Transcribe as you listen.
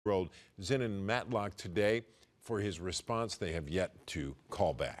Rolled Zenon Matlock today. For his response, they have yet to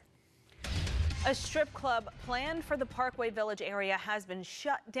call back. A strip club planned for the Parkway Village area has been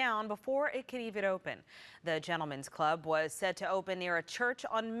shut down before it could even open. The Gentlemen's Club was set to open near a church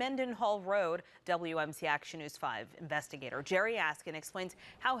on Mendenhall Road. WMC Action News 5 investigator Jerry Askin explains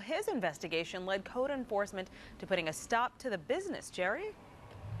how his investigation led code enforcement to putting a stop to the business. Jerry?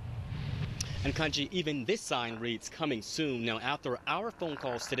 And Kanji, even this sign reads coming soon. Now, after our phone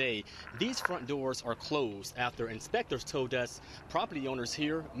calls today, these front doors are closed after inspectors told us property owners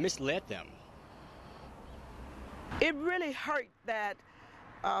here misled them. It really hurt that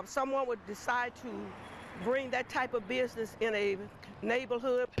someone would decide to bring that type of business in a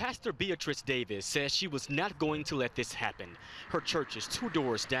neighborhood. Pastor Beatrice Davis says she was not going to let this happen. Her church is 2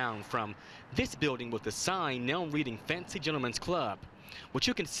 doors down from this building with a sign now reading Fancy Gentlemen's Club, which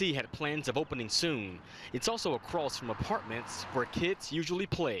you can see had plans of opening soon. It's also across from apartments where kids usually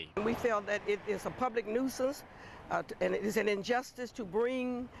play. We feel that it is a public nuisance and it is an injustice to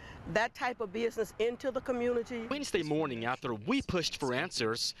bring that type of business into the community. Wednesday morning, after we pushed for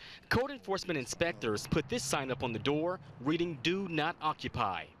answers, code enforcement inspectors put this sign up on the door reading "Do Not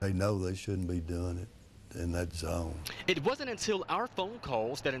Occupy." They know they shouldn't be doing it in that zone. It wasn't until our phone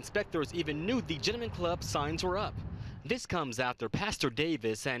calls that inspectors even knew the Gentlemen Club signs were up. This comes after Pastor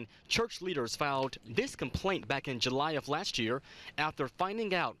Davis and church leaders filed this complaint back in July of last year after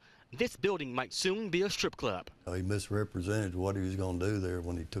finding out this building might soon be a strip club. He misrepresented what he was going to do there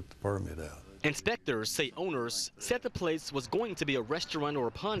when he took the permit out. Inspectors say owners said the place was going to be a restaurant or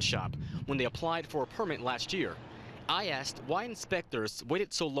a pawn shop when they applied for a permit last year. I asked why inspectors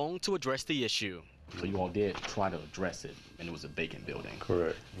waited so long to address the issue. So you all did try to address it, and it was a vacant building.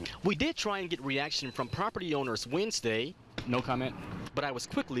 Correct. We did try and get reaction from property owners Wednesday. No comment? But I was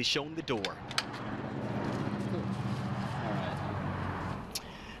quickly shown the door.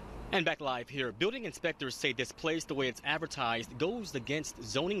 And back live here, building inspectors say this place, the way it's advertised, goes against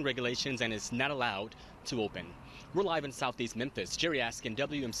zoning regulations and is not allowed to open. We're live in Southeast Memphis. Jerry Askin,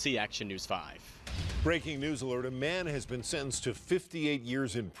 WMC Action News 5. Breaking news alert. A man has been sentenced to 58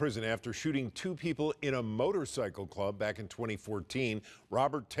 years in prison after shooting 2 people in a motorcycle club back in 2014.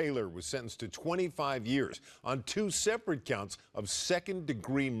 Robert Taylor was sentenced to 25 years on 2 separate counts of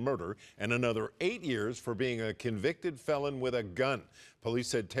second-degree murder and another 8 years for being a convicted felon with a gun. Police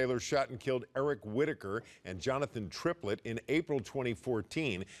said Taylor shot and killed Eric Whitaker and Jonathan Triplett in April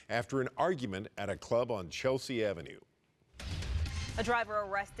 2014 after an argument at a club on Chelsea Avenue. A driver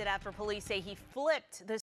arrested after police say he flipped the